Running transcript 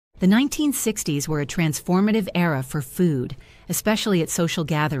The 1960s were a transformative era for food, especially at social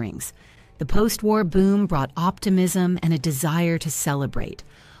gatherings. The post-war boom brought optimism and a desire to celebrate,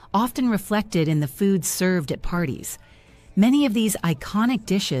 often reflected in the foods served at parties. Many of these iconic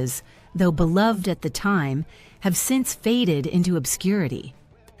dishes, though beloved at the time, have since faded into obscurity.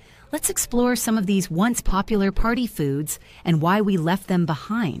 Let's explore some of these once popular party foods and why we left them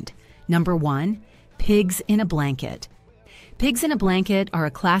behind. Number 1, pigs in a blanket. Pigs in a blanket are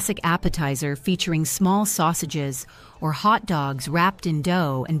a classic appetizer featuring small sausages or hot dogs wrapped in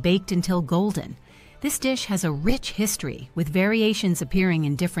dough and baked until golden. This dish has a rich history, with variations appearing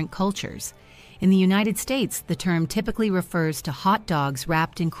in different cultures. In the United States, the term typically refers to hot dogs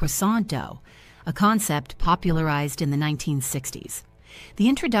wrapped in croissant dough, a concept popularized in the 1960s. The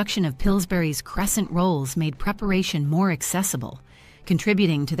introduction of Pillsbury's crescent rolls made preparation more accessible,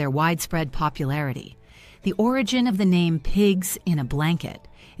 contributing to their widespread popularity. The origin of the name pigs in a blanket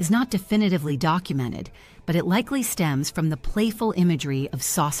is not definitively documented, but it likely stems from the playful imagery of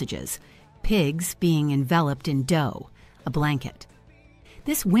sausages, pigs being enveloped in dough, a blanket.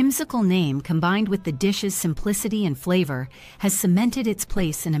 This whimsical name, combined with the dish's simplicity and flavor, has cemented its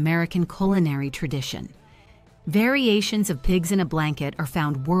place in American culinary tradition. Variations of pigs in a blanket are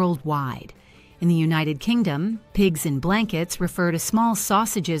found worldwide. In the United Kingdom, pigs in blankets refer to small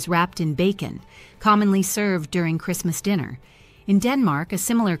sausages wrapped in bacon, commonly served during Christmas dinner. In Denmark, a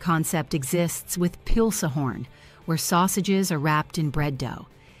similar concept exists with pølsehorn, where sausages are wrapped in bread dough.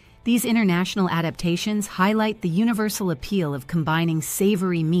 These international adaptations highlight the universal appeal of combining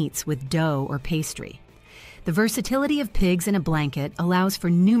savory meats with dough or pastry. The versatility of pigs in a blanket allows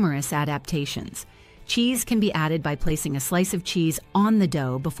for numerous adaptations. Cheese can be added by placing a slice of cheese on the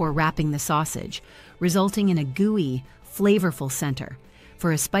dough before wrapping the sausage, resulting in a gooey, flavorful center.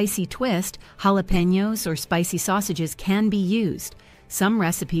 For a spicy twist, jalapenos or spicy sausages can be used. Some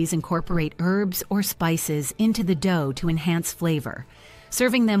recipes incorporate herbs or spices into the dough to enhance flavor.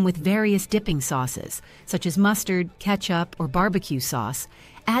 Serving them with various dipping sauces, such as mustard, ketchup, or barbecue sauce,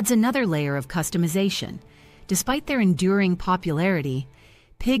 adds another layer of customization. Despite their enduring popularity,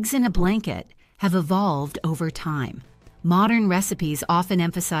 pigs in a blanket have evolved over time. Modern recipes often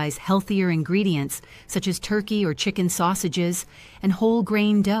emphasize healthier ingredients such as turkey or chicken sausages and whole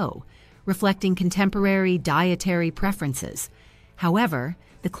grain dough, reflecting contemporary dietary preferences. However,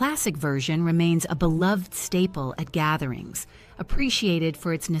 the classic version remains a beloved staple at gatherings, appreciated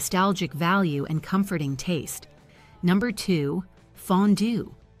for its nostalgic value and comforting taste. Number 2,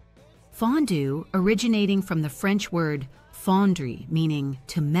 fondue. Fondue, originating from the French word fondre, meaning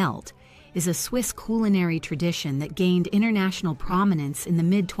to melt, is a Swiss culinary tradition that gained international prominence in the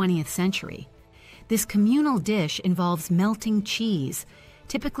mid-20th century. This communal dish involves melting cheese,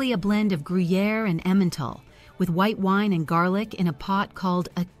 typically a blend of Gruyere and Emmental, with white wine and garlic in a pot called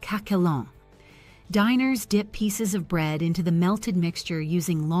a caquelin. Diners dip pieces of bread into the melted mixture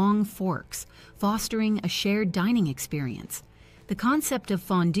using long forks, fostering a shared dining experience. The concept of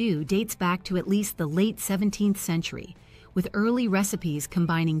fondue dates back to at least the late 17th century, with early recipes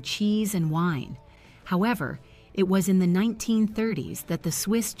combining cheese and wine. However, it was in the 1930s that the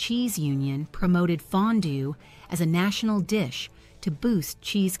Swiss Cheese Union promoted fondue as a national dish to boost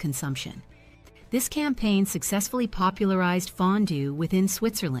cheese consumption. This campaign successfully popularized fondue within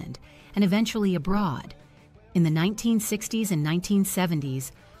Switzerland and eventually abroad. In the 1960s and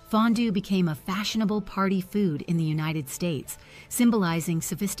 1970s, fondue became a fashionable party food in the United States, symbolizing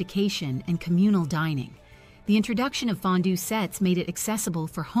sophistication and communal dining. The introduction of fondue sets made it accessible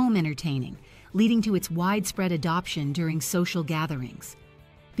for home entertaining, leading to its widespread adoption during social gatherings.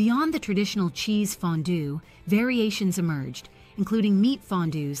 Beyond the traditional cheese fondue, variations emerged, including meat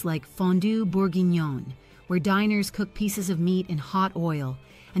fondues like fondue bourguignon, where diners cook pieces of meat in hot oil,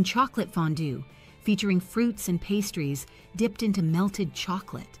 and chocolate fondue, featuring fruits and pastries dipped into melted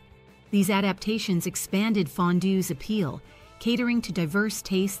chocolate. These adaptations expanded fondue's appeal, catering to diverse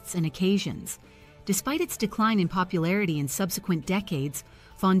tastes and occasions. Despite its decline in popularity in subsequent decades,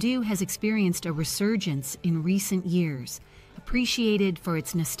 fondue has experienced a resurgence in recent years, appreciated for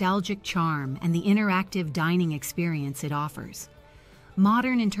its nostalgic charm and the interactive dining experience it offers.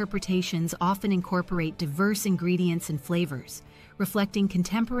 Modern interpretations often incorporate diverse ingredients and flavors, reflecting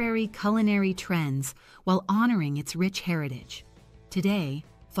contemporary culinary trends while honoring its rich heritage. Today,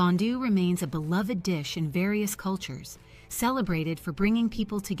 fondue remains a beloved dish in various cultures, celebrated for bringing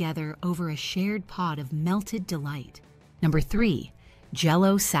people together over a shared pot of melted delight. Number 3,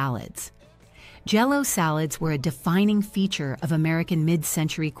 Jell-O salads. Jell-O salads were a defining feature of American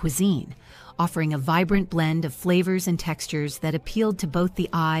mid-century cuisine, offering a vibrant blend of flavors and textures that appealed to both the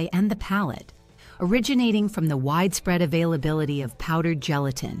eye and the palate. originating from the widespread availability of powdered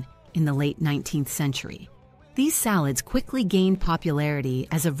gelatin in the late 19th century. These salads quickly gained popularity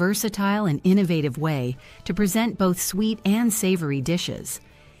as a versatile and innovative way to present both sweet and savory dishes.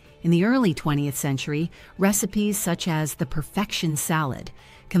 In the early 20th century, recipes such as the perfection salad,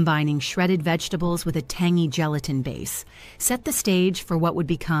 combining shredded vegetables with a tangy gelatin base, set the stage for what would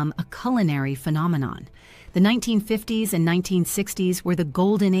become a culinary phenomenon. The 1950s and 1960s were the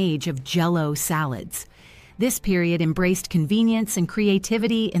golden age of Jell-O salads. This period embraced convenience and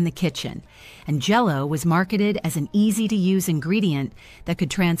creativity in the kitchen, and Jell-O was marketed as an easy-to-use ingredient that could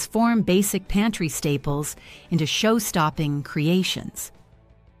transform basic pantry staples into show-stopping creations.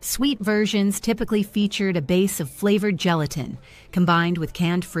 Sweet versions typically featured a base of flavored gelatin combined with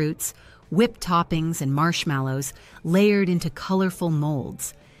canned fruits, whipped toppings, and marshmallows layered into colorful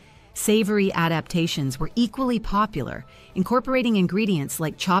molds. Savory adaptations were equally popular, incorporating ingredients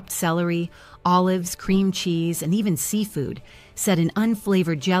like chopped celery, olives, cream cheese, and even seafood, set in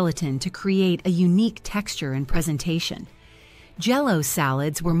unflavored gelatin to create a unique texture and presentation. Jell-O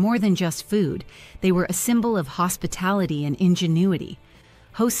salads were more than just food. They were a symbol of hospitality and ingenuity.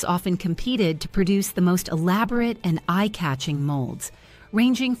 Hosts often competed to produce the most elaborate and eye-catching molds,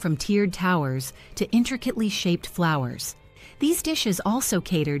 ranging from tiered towers to intricately shaped flowers. These dishes also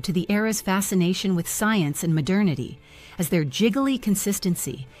catered to the era's fascination with science and modernity, as their jiggly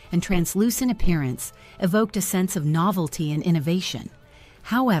consistency and translucent appearance evoked a sense of novelty and innovation.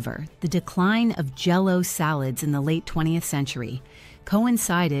 However, the decline of Jell-O salads in the late 20th century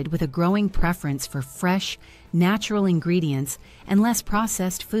coincided with a growing preference for fresh, natural ingredients and less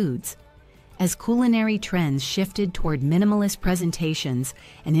processed foods. As culinary trends shifted toward minimalist presentations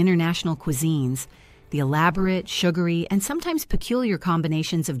and international cuisines, the elaborate, sugary, and sometimes peculiar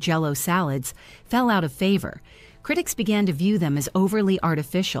combinations of Jell-O salads fell out of favor. Critics began to view them as overly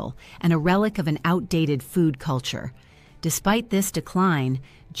artificial and a relic of an outdated food culture. Despite this decline,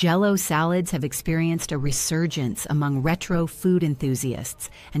 Jell-O salads have experienced a resurgence among retro food enthusiasts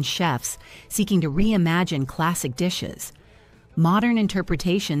and chefs seeking to reimagine classic dishes. Modern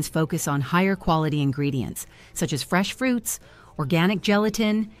interpretations focus on higher quality ingredients, such as fresh fruits, organic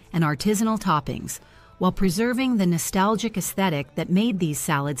gelatin, and artisanal toppings, while preserving the nostalgic aesthetic that made these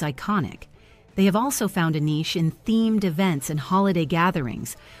salads iconic. They have also found a niche in themed events and holiday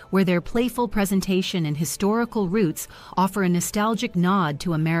gatherings, where their playful presentation and historical roots offer a nostalgic nod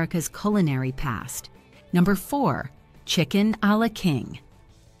to America's culinary past. Number 4. Chicken a la King.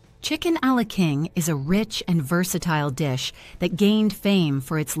 Chicken a la King is a rich and versatile dish that gained fame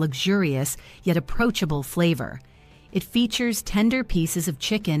for its luxurious yet approachable flavor. It features tender pieces of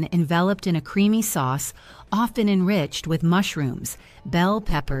chicken enveloped in a creamy sauce, often enriched with mushrooms, bell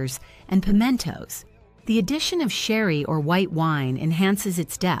peppers, and pimentos. The addition of sherry or white wine enhances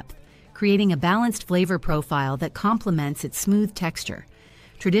its depth, creating a balanced flavor profile that complements its smooth texture.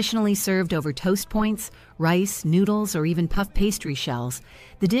 Traditionally served over toast points, rice, noodles, or even puff pastry shells,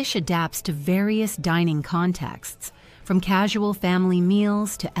 the dish adapts to various dining contexts, from casual family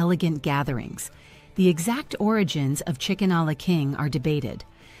meals to elegant gatherings. The exact origins of chicken a la King are debated.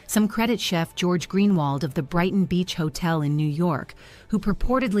 Some credit chef George Greenwald of the Brighton Beach Hotel in New York, who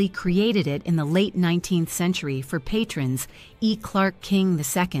purportedly created it in the late 19th century for patrons E. Clark King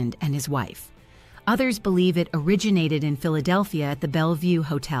II and his wife. Others believe it originated in Philadelphia at the Bellevue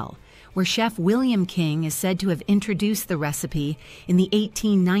Hotel, where Chef William King is said to have introduced the recipe in the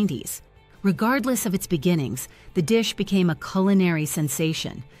 1890s. Regardless of its beginnings, the dish became a culinary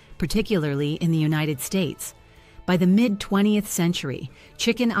sensation, particularly in the United States. By the mid-20th century,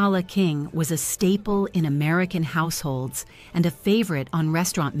 chicken a la King was a staple in American households and a favorite on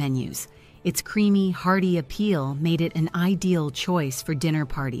restaurant menus. Its creamy, hearty appeal made it an ideal choice for dinner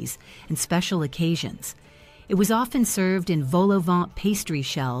parties and special occasions. It was often served in vol au vent pastry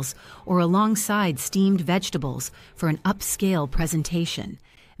shells or alongside steamed vegetables for an upscale presentation.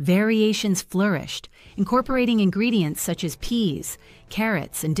 Variations flourished, incorporating ingredients such as peas,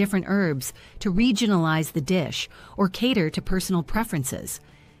 carrots, and different herbs to regionalize the dish or cater to personal preferences.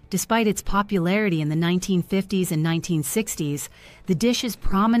 Despite its popularity in the 1950s and 1960s, the dish's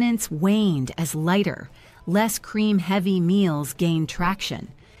prominence waned as lighter, less cream-heavy meals gained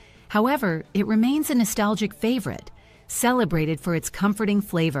traction. However, it remains a nostalgic favorite, celebrated for its comforting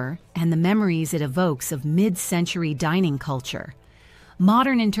flavor and the memories it evokes of mid-century dining culture.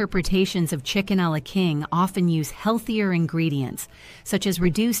 Modern interpretations of chicken a la King often use healthier ingredients, such as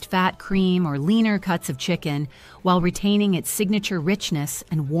reduced fat cream or leaner cuts of chicken, while retaining its signature richness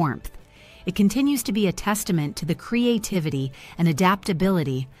and warmth. It continues to be a testament to the creativity and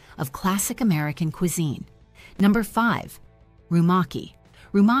adaptability of classic American cuisine. Number 5. Rumaki.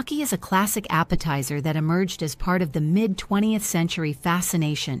 Rumaki is a classic appetizer that emerged as part of the mid-20th century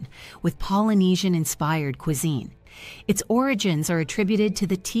fascination with Polynesian-inspired cuisine. Its origins are attributed to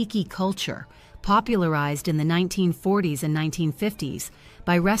the tiki culture, popularized in the 1940s and 1950s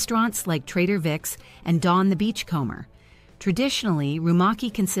by restaurants like Trader Vic's and Don the Beachcomber. Traditionally,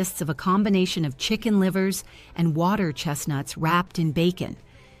 rumaki consists of a combination of chicken livers and water chestnuts wrapped in bacon.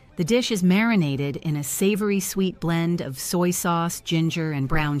 The dish is marinated in a savory sweet blend of soy sauce, ginger, and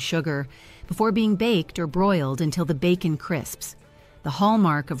brown sugar before being baked or broiled until the bacon crisps. The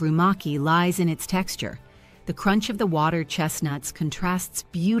hallmark of rumaki lies in its texture. The crunch of the water chestnuts contrasts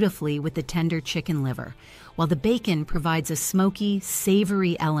beautifully with the tender chicken liver, while the bacon provides a smoky,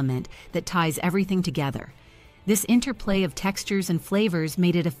 savory element that ties everything together. This interplay of textures and flavors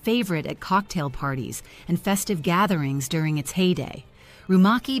made it a favorite at cocktail parties and festive gatherings during its heyday.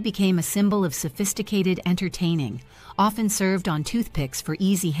 Rumaki became a symbol of sophisticated entertaining, often served on toothpicks for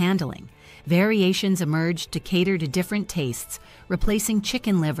easy handling. Variations emerged to cater to different tastes, replacing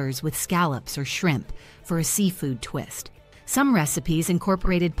chicken livers with scallops or shrimp for a seafood twist. Some recipes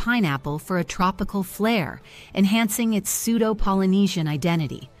incorporated pineapple for a tropical flair, enhancing its pseudo-Polynesian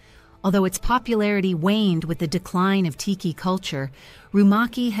identity. Although its popularity waned with the decline of tiki culture,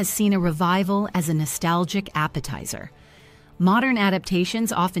 rumaki has seen a revival as a nostalgic appetizer. Modern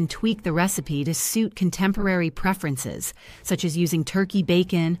adaptations often tweak the recipe to suit contemporary preferences, such as using turkey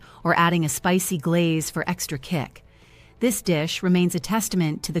bacon or adding a spicy glaze for extra kick. This dish remains a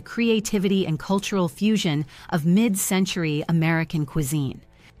testament to the creativity and cultural fusion of mid-century American cuisine.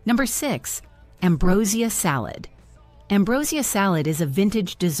 Number 6. Ambrosia salad. Ambrosia salad is a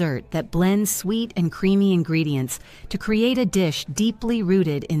vintage dessert that blends sweet and creamy ingredients to create a dish deeply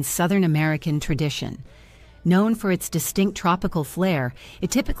rooted in Southern American tradition. Known for its distinct tropical flair, it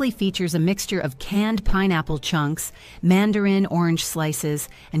typically features a mixture of canned pineapple chunks, mandarin orange slices,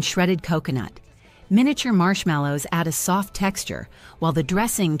 and shredded coconut. Miniature marshmallows add a soft texture, while the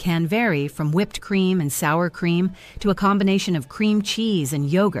dressing can vary from whipped cream and sour cream to a combination of cream cheese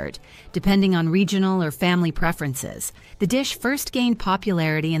and yogurt, depending on regional or family preferences. The dish first gained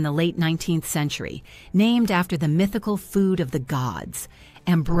popularity in the late 19th century, named after the mythical food of the gods,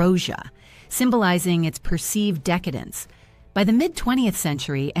 ambrosia, symbolizing its perceived decadence. By the mid-20th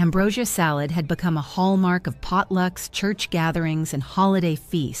century, ambrosia salad had become a hallmark of potlucks, church gatherings, and holiday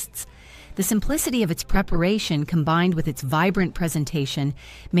feasts. The simplicity of its preparation combined with its vibrant presentation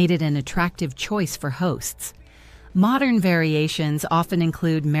made it an attractive choice for hosts. Modern variations often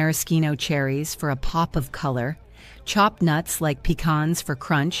include maraschino cherries for a pop of color, chopped nuts like pecans for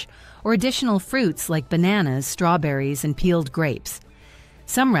crunch, or additional fruits like bananas, strawberries, and peeled grapes.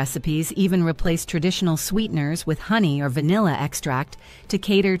 Some recipes even replace traditional sweeteners with honey or vanilla extract to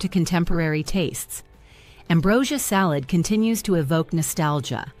cater to contemporary tastes. Ambrosia salad continues to evoke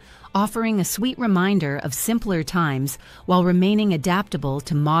nostalgia, offering a sweet reminder of simpler times while remaining adaptable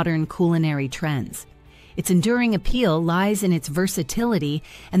to modern culinary trends. Its enduring appeal lies in its versatility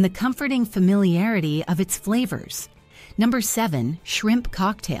and the comforting familiarity of its flavors. Number 7. Shrimp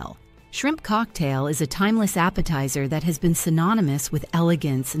cocktail. Shrimp cocktail is a timeless appetizer that has been synonymous with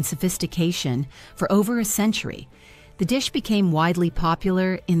elegance and sophistication for over a century. The dish became widely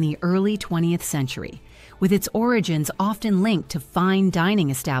popular in the early 20th century, with its origins often linked to fine dining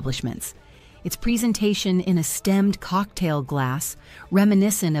establishments. Its presentation in a stemmed cocktail glass,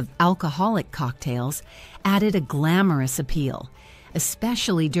 reminiscent of alcoholic cocktails, added a glamorous appeal,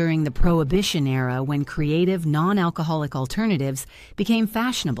 especially during the Prohibition era when creative non-alcoholic alternatives became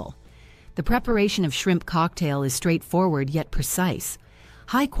fashionable. The preparation of shrimp cocktail is straightforward yet precise.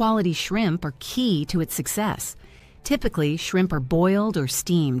 High-quality shrimp are key to its success. Typically, shrimp are boiled or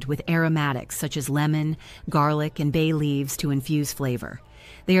steamed with aromatics such as lemon, garlic, and bay leaves to infuse flavor.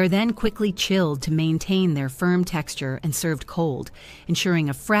 They are then quickly chilled to maintain their firm texture and served cold, ensuring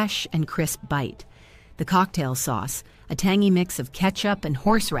a fresh and crisp bite. The cocktail sauce, a tangy mix of ketchup and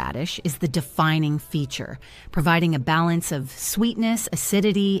horseradish, is the defining feature, providing a balance of sweetness,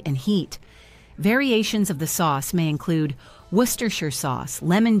 acidity, and heat. Variations of the sauce may include Worcestershire sauce,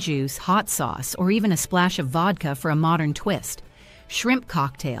 lemon juice, hot sauce, or even a splash of vodka for a modern twist. Shrimp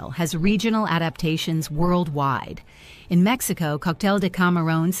cocktail has regional adaptations worldwide. In Mexico, cóctel de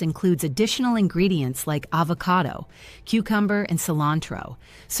camarones includes additional ingredients like avocado, cucumber, and cilantro,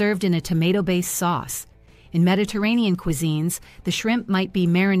 served in a tomato-based sauce. In Mediterranean cuisines, the shrimp might be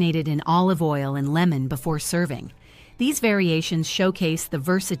marinated in olive oil and lemon before serving. These variations showcase the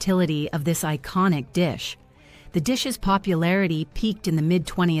versatility of this iconic dish. The dish's popularity peaked in the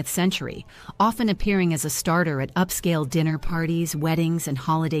mid-20th century, often appearing as a starter at upscale dinner parties, weddings, and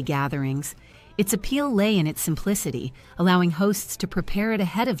holiday gatherings. Its appeal lay in its simplicity, allowing hosts to prepare it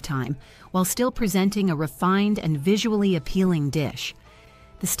ahead of time while still presenting a refined and visually appealing dish.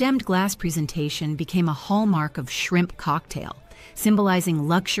 The stemmed glass presentation became a hallmark of shrimp cocktail, symbolizing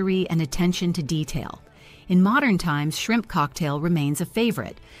luxury and attention to detail. In modern times, shrimp cocktail remains a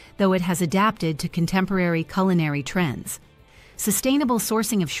favorite, though it has adapted to contemporary culinary trends. Sustainable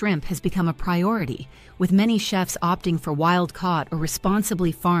sourcing of shrimp has become a priority, with many chefs opting for wild-caught or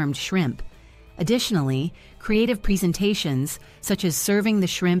responsibly farmed shrimp. Additionally, creative presentations, such as serving the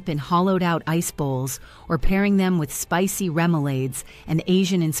shrimp in hollowed-out ice bowls or pairing them with spicy remoulades and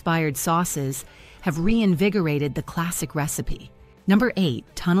Asian-inspired sauces, have reinvigorated the classic recipe. Number 8.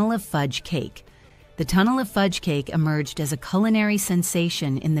 Tunnel of Fudge Cake. The tunnel of fudge cake emerged as a culinary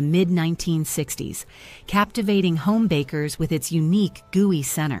sensation in the mid-1960s, captivating home bakers with its unique, gooey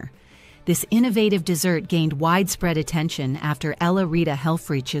center. This innovative dessert gained widespread attention after Ella Rita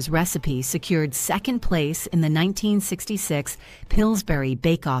Helfrich's recipe secured second place in the 1966 Pillsbury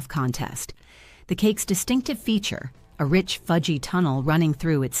Bake-Off contest. The cake's distinctive feature, a rich fudgy tunnel running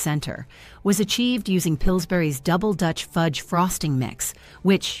through its center, was achieved using Pillsbury's Double Dutch Fudge frosting mix,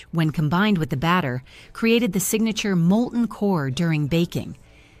 which, when combined with the batter, created the signature molten core during baking.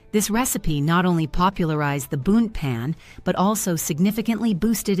 This recipe not only popularized the Bundt pan, but also significantly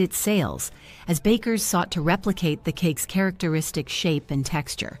boosted its sales, as bakers sought to replicate the cake's characteristic shape and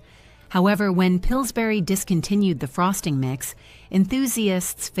texture. However, when Pillsbury discontinued the frosting mix,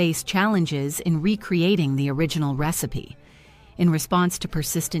 enthusiasts faced challenges in recreating the original recipe. In response to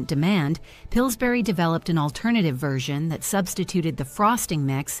persistent demand, Pillsbury developed an alternative version that substituted the frosting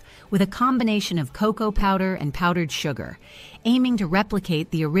mix with a combination of cocoa powder and powdered sugar, aiming to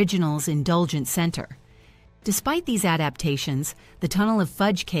replicate the original's indulgent center. Despite these adaptations, the tunnel of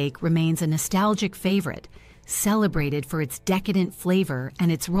fudge cake remains a nostalgic favorite, celebrated for its decadent flavor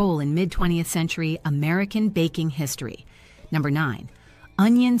and its role in mid-20th century American baking history. Number 9.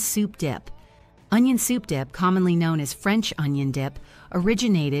 Onion soup dip. Onion soup dip, commonly known as French onion dip,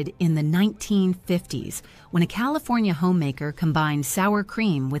 originated in the 1950s when a California homemaker combined sour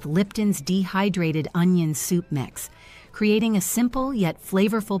cream with Lipton's dehydrated onion soup mix, creating a simple yet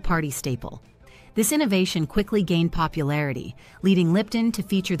flavorful party staple. This innovation quickly gained popularity, leading Lipton to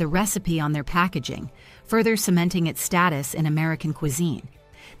feature the recipe on their packaging, further cementing its status in American cuisine.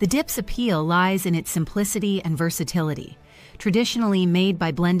 The dip's appeal lies in its simplicity and versatility. Traditionally made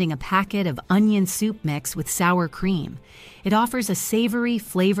by blending a packet of onion soup mix with sour cream, it offers a savory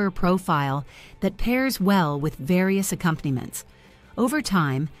flavor profile that pairs well with various accompaniments. Over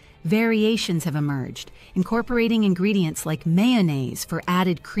time, variations have emerged, incorporating ingredients like mayonnaise for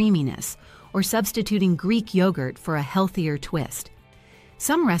added creaminess, or substituting Greek yogurt for a healthier twist.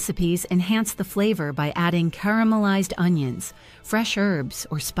 Some recipes enhance the flavor by adding caramelized onions, fresh herbs,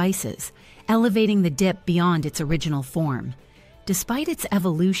 or spices, elevating the dip beyond its original form. Despite its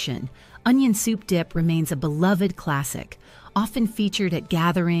evolution, onion soup dip remains a beloved classic, often featured at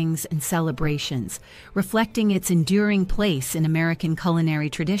gatherings and celebrations, reflecting its enduring place in American culinary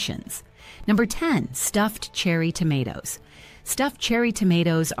traditions. Number 10. Stuffed cherry tomatoes. Stuffed cherry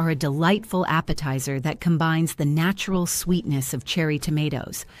tomatoes are a delightful appetizer that combines the natural sweetness of cherry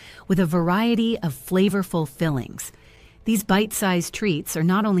tomatoes with a variety of flavorful fillings. These bite-sized treats are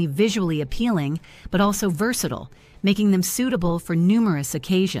not only visually appealing, but also versatile, making them suitable for numerous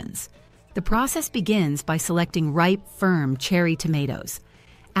occasions. The process begins by selecting ripe, firm cherry tomatoes.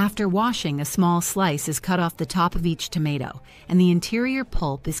 After washing, a small slice is cut off the top of each tomato, and the interior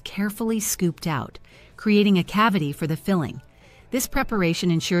pulp is carefully scooped out, creating a cavity for the filling. This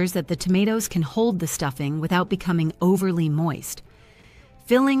preparation ensures that the tomatoes can hold the stuffing without becoming overly moist.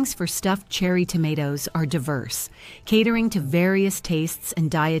 Fillings for stuffed cherry tomatoes are diverse, catering to various tastes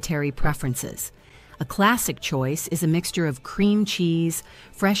and dietary preferences. A classic choice is a mixture of cream cheese,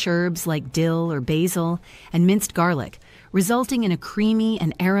 fresh herbs like dill or basil, and minced garlic, resulting in a creamy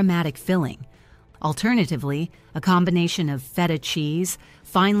and aromatic filling. Alternatively, a combination of feta cheese,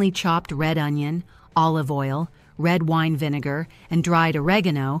 finely chopped red onion, olive oil, red wine vinegar, and dried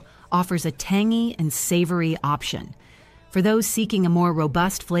oregano offers a tangy and savory option. For those seeking a more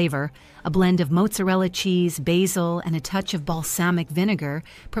robust flavor, a blend of mozzarella cheese, basil, and a touch of balsamic vinegar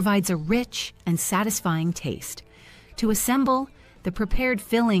provides a rich and satisfying taste. To assemble, the prepared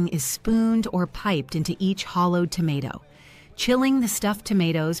filling is spooned or piped into each hollowed tomato. Chilling the stuffed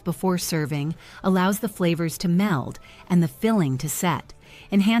tomatoes before serving allows the flavors to meld and the filling to set,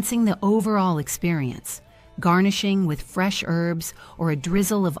 enhancing the overall experience. Garnishing with fresh herbs or a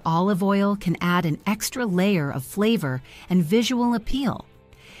drizzle of olive oil can add an extra layer of flavor and visual appeal.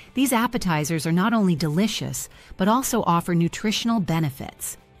 These appetizers are not only delicious, but also offer nutritional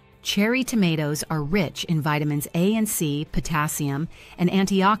benefits. Cherry tomatoes are rich in vitamins A and C, potassium, and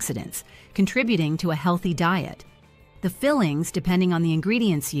antioxidants, contributing to a healthy diet. The fillings, depending on the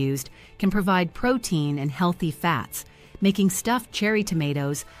ingredients used, can provide protein and healthy fats, making stuffed cherry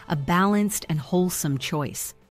tomatoes a balanced and wholesome choice.